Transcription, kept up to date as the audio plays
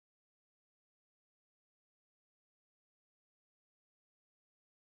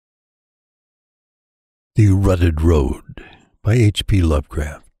The Rutted Road by H.P.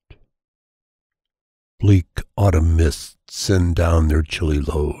 Lovecraft. Bleak autumn mists send down their chilly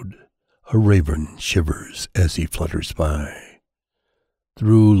load. A raven shivers as he flutters by.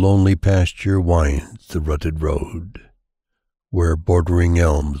 Through lonely pasture winds the rutted road, where bordering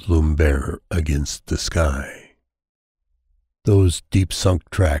elms loom bare against the sky. Those deep-sunk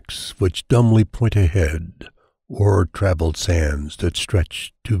tracks which dumbly point ahead, o'er travelled sands that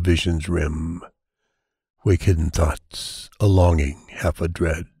stretch to vision's rim, wake hidden thoughts, a longing, half a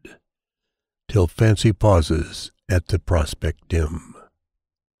dread, till fancy pauses at the prospect dim.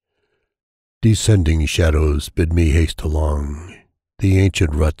 Descending shadows bid me haste along the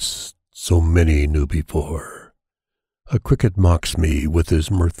ancient ruts so many knew before. A cricket mocks me with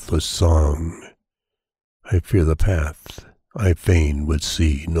his mirthless song. I fear the path I fain would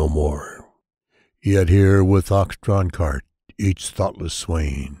see no more. Yet here with ox-drawn cart, each thoughtless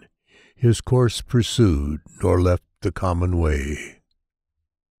swain his course pursued, nor left the common way.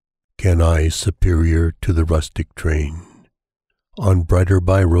 Can I, superior to the rustic train, on brighter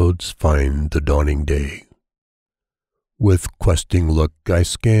by-roads find the dawning day? With questing look I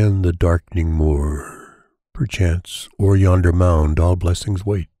scan the darkening moor. Perchance o'er yonder mound all blessings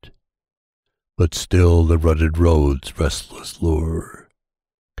wait, but still the rutted road's restless lure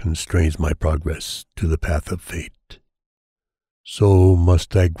constrains my progress to the path of fate. So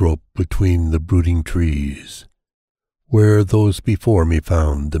must I grope between the brooding trees, where those before me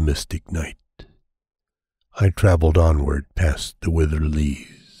found the mystic night. I travelled onward past the withered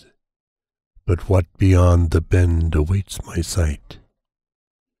leaves, but what beyond the bend awaits my sight?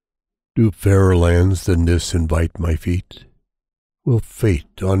 Do fairer lands than this invite my feet? Will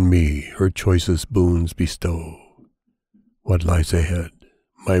fate on me her choicest boons bestow? What lies ahead,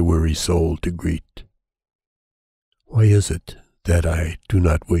 my weary soul to greet? Why is it that I do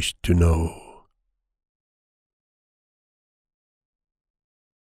not wish to know?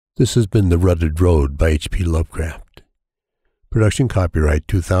 This has been The Rutted Road by H.P. Lovecraft. Production copyright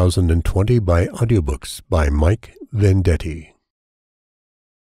 2020 by Audiobooks by Mike Vendetti.